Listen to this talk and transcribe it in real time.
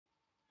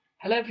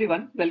Hello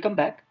everyone, welcome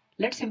back.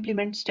 Let's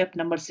implement step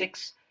number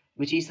 6,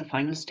 which is the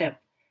final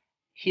step.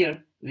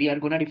 Here we are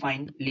going to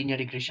define linear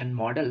regression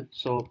model.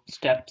 So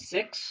step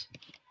 6,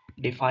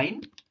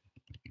 define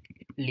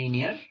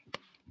linear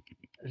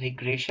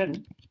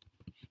regression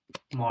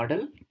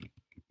model,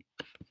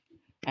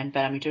 and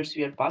parameters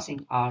we are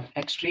passing are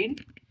x train,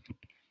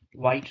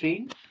 y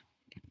train,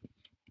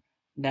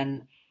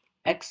 then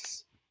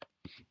x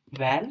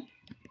val,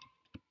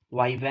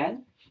 y val,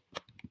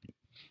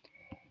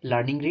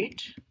 learning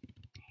rate,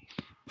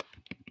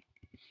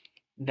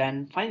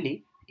 then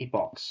finally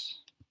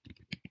epochs.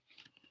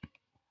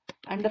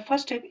 And the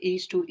first step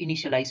is to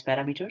initialize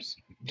parameters.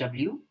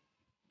 W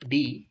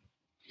b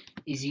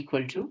is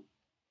equal to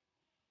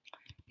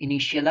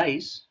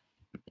initialize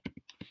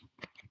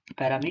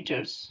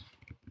parameters,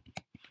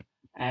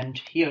 and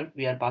here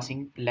we are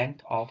passing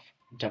length of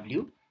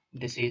w.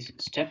 This is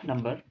step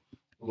number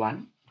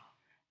 1,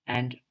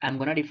 and I'm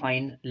gonna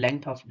define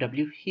length of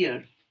w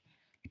here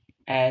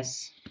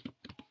as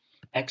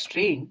x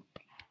train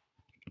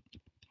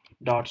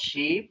dot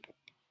shape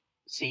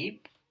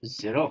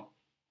 0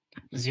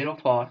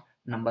 for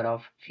number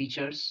of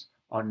features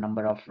or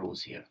number of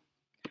rows here.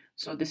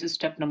 So this is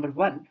step number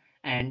 1,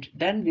 and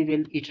then we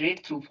will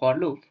iterate through for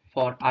loop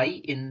for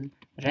I in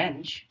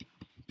range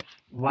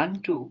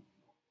 1 to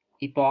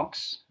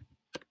epochs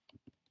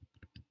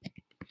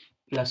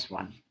plus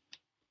 1,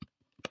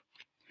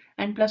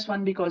 and plus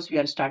 1 because we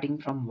are starting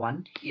from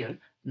 1 here,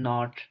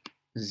 not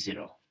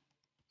 0.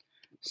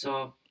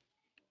 So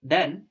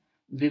then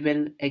we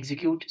will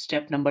execute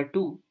step number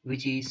 2,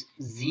 which is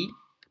z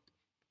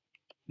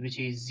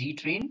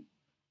train.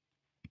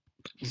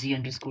 Z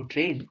underscore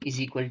train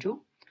is equal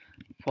to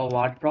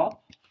forward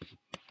prop,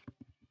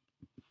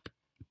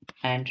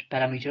 and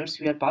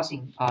parameters we are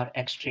passing are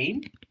x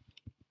train,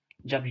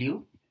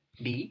 w,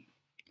 b.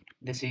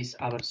 This is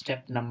our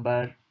step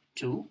number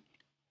 2,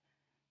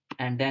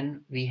 and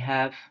then we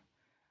have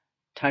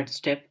third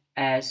step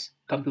as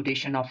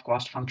computation of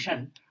cost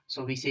function.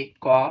 So we say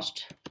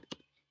cost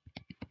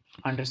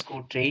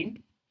underscore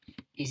train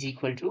is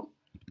equal to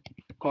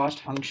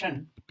cost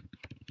function,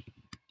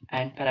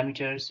 and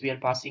parameters we are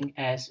passing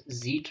as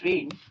z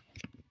train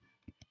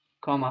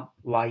comma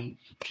y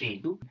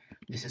train.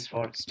 This is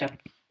for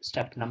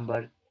step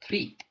number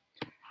 3,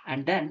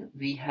 and then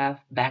we have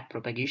back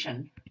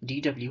propagation.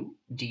 dw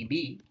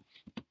db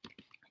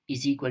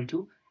is equal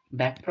to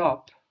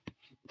backprop,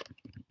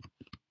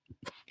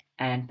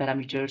 and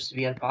parameters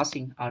we are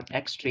passing are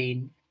x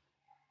train,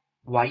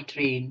 y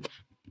train,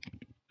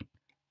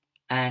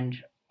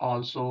 and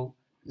also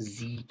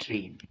z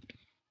train.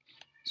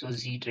 So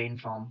z train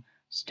from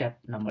step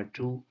number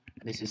 2.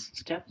 This is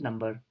step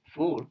number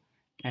 4,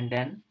 and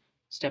then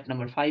step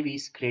number 5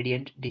 is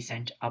gradient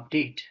descent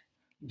update.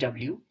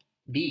 W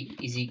b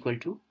is equal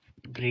to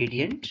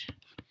gradient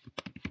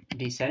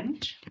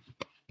descent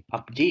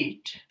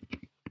update,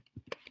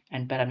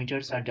 and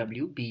parameters are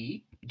w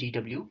b,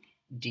 dw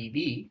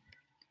db,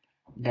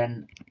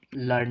 then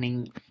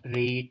learning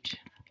rate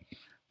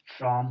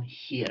from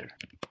here.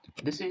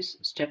 This is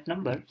step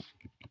number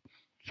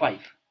 5.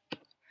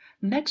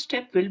 Next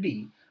step will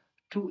be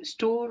to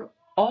store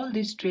all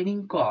this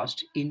training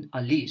cost in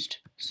a list.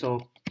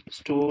 So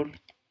store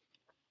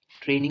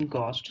training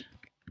cost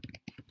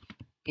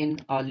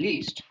in a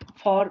list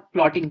for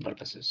plotting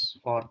purposes.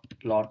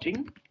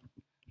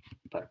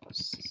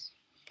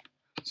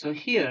 So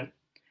here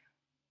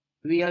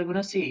we are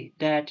gonna say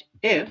that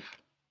if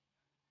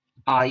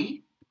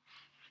I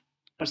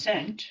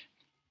percent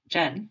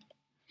 10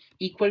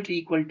 equal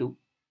to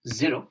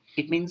 0,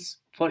 it means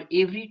for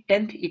every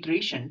 10th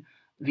iteration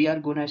we are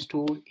gonna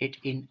store it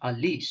in a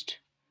list.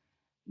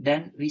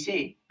 Then we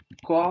say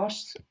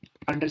costs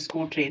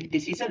underscore train.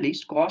 This is a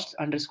list, costs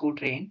underscore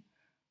train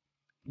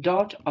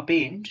dot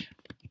append,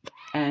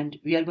 and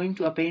we are going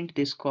to append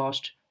this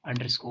cost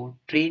underscore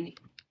train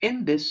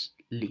in this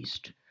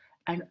list.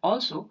 And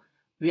also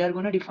we are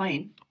going to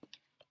define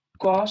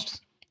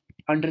costs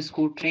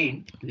underscore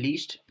train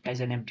list as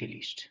an empty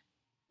list.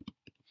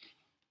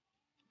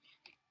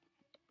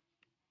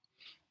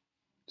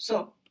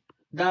 So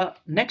the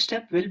next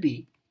step will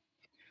be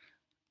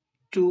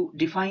to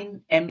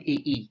define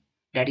MAE,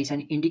 that is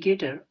an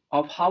indicator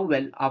of how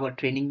well our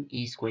training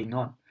is going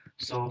on.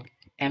 So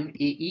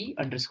MAE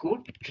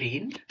underscore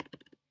trained.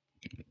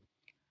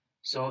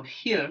 So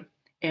here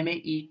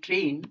MAE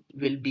train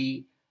will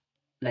be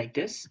like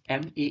this.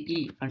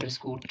 MAE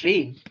underscore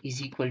train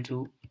is equal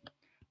to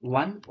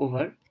 1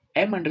 over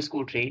M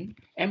underscore train.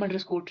 M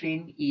underscore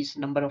train is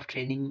number of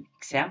training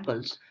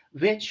examples,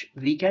 which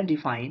we can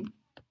define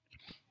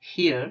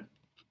here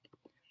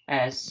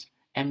as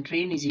M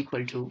train is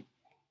equal to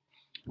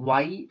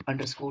Y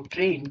underscore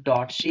train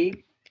dot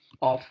shape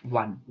of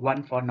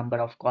 1 for number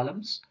of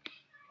columns.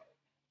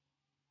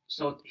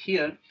 So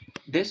here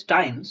this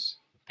times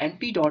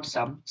np dot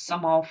sum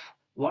of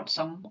what?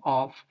 Sum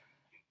of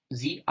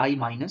zi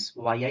minus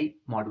yi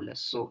modulus.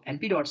 So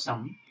np dot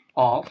sum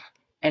of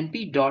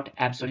np dot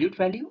absolute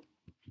value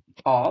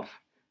of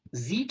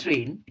z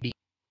train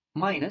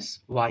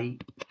minus y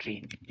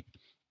train.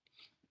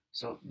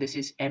 So this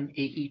is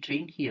MAE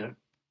train here.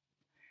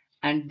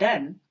 And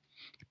then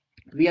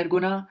we are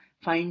gonna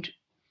find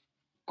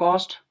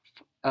cost,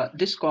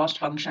 this cost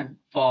function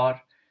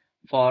for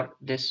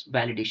this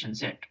validation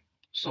set.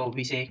 So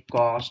we say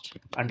cost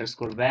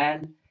underscore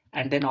val,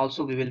 and then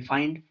also we will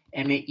find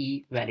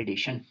MAE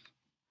validation.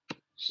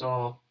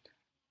 So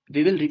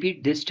we will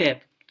repeat this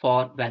step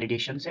for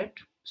validation set.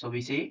 So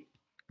we say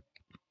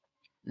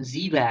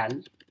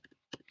zval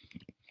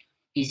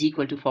is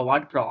equal to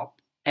forward prop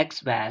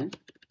xval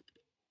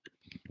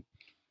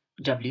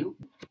w.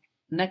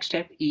 Next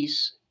step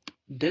is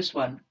this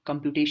one,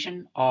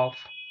 computation of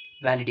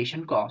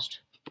validation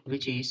cost,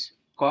 which is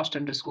cost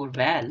underscore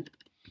val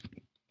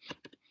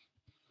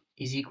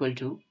is equal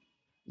to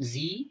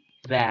z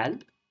val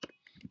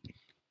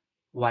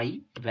y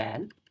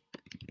val,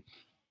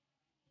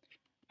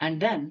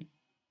 and then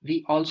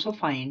we also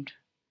find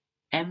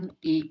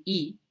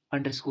MAE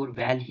underscore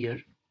val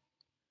here.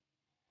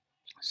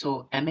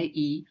 So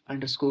MAE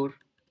underscore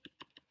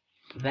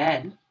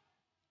val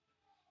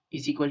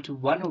is equal to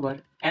 1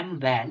 over m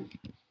val,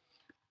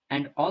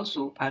 and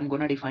also I'm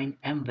gonna define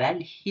m val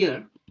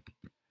here,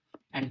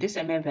 and this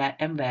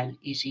m val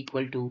is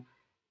equal to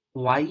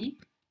y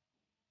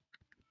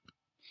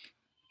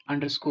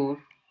underscore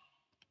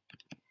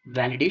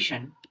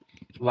validation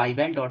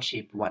yval dot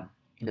shape 1.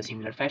 In the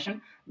similar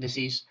fashion, this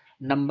is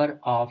number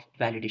of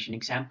validation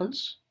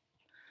examples.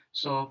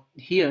 So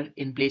here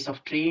in place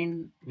of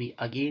train, we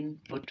again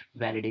put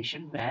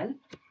validation val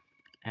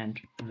and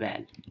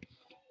val.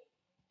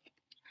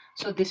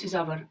 So this is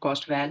our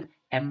cost val,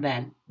 m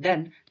val.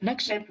 Then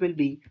next step will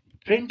be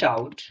print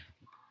out.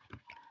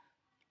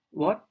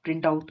 What?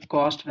 Print out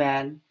cost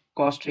val,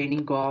 cost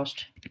training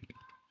cost,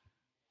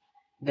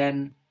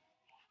 then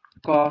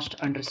cost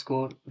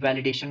underscore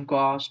validation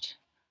cost,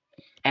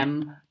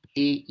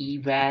 MAE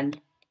val,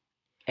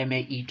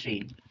 MAE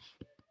train,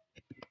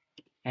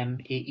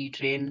 MAE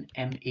train,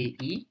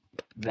 MAE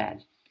val.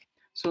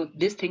 So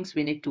these things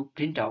we need to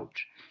print out.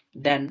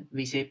 Then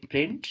we say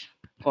print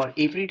for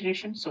every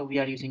iteration. So we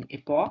are using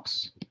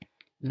epochs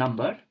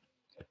number.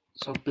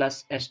 So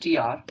plus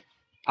str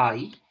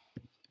I,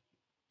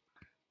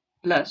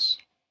 plus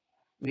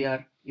we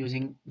are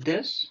using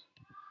this,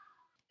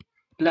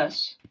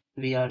 plus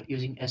we are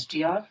using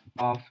str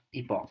of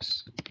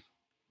epochs,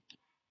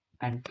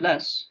 and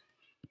plus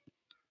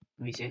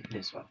we say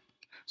this one.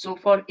 So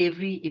for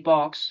every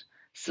epochs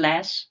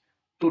slash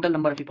total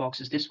number of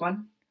epochs is this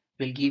one,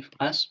 will give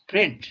us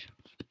print.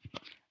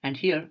 And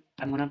here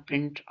I'm gonna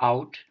print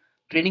out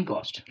training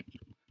cost.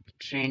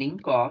 Training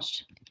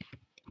cost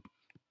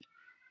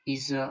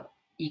is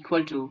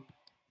equal to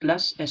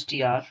plus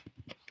str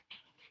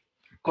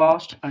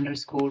cost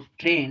underscore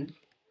train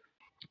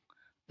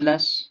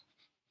plus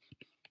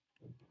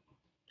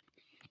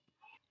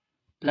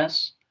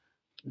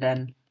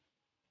then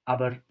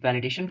our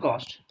validation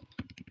cost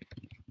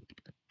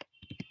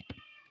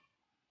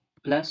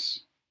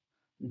plus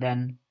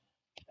then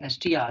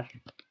str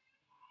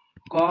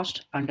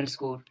cost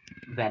underscore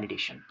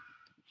validation.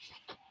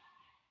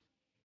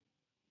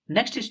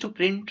 Next is to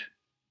print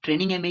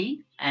training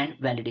MAE and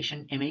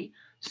validation MAE.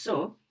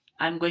 So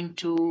I'm going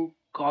to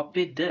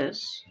copy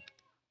this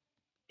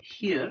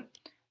here,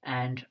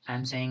 and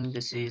I'm saying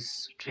this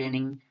is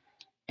training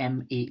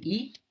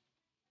MAE,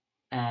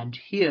 and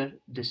here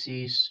this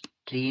is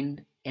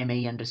train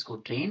MAE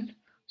underscore train.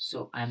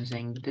 So I'm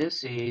saying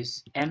this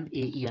is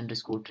MAE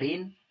underscore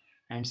train,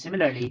 and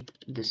similarly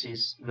this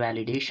is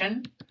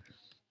validation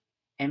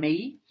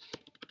MAE,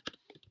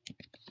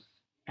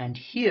 and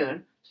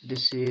here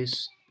this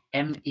is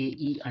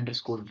MAE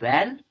underscore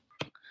val.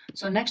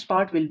 So next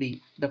part will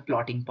be the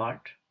plotting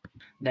part.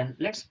 Then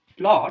let's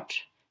plot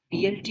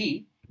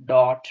plt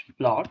dot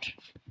plot,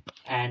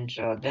 and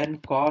then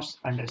cost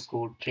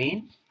underscore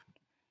train.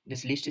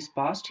 This list is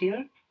passed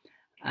here,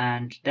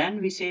 and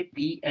then we say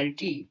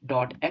plt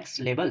dot x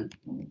label,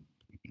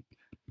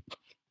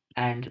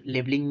 and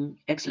labeling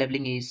x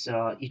labeling is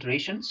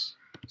iterations.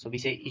 So we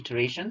say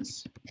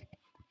iterations,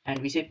 and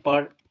we say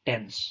per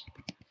tens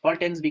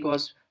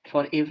because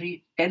for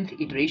every 10th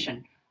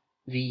iteration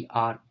we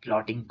are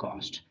plotting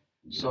cost.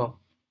 So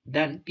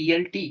then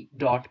plt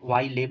dot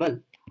y label,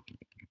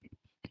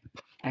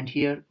 and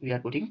here we are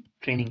putting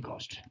training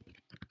cost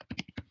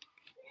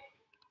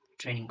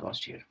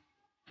here,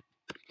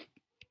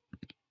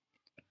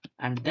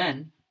 and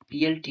then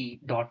plt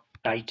dot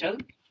title,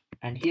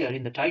 and here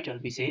in the title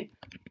we say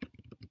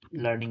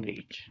learning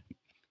rate,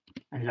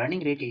 and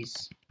learning rate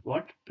is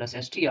what? Plus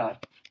str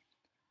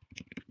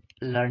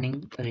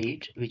learning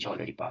rate, which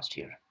already passed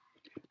here,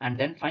 and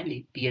then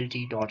finally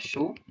plt dot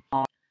show.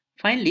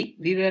 Finally,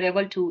 we were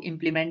able to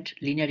implement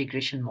linear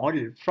regression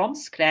model from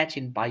scratch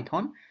in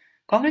Python.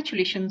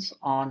 Congratulations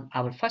on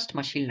our first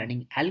machine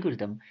learning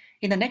algorithm.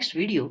 In the next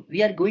video,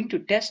 we are going to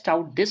test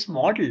out this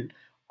model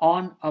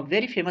on a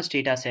very famous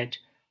dataset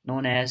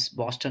known as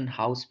Boston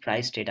House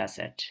Price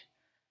dataset.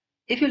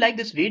 If you like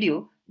this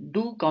video,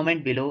 do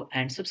comment below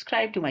and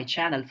subscribe to my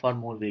channel for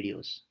more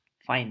videos.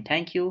 Fine,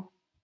 thank you.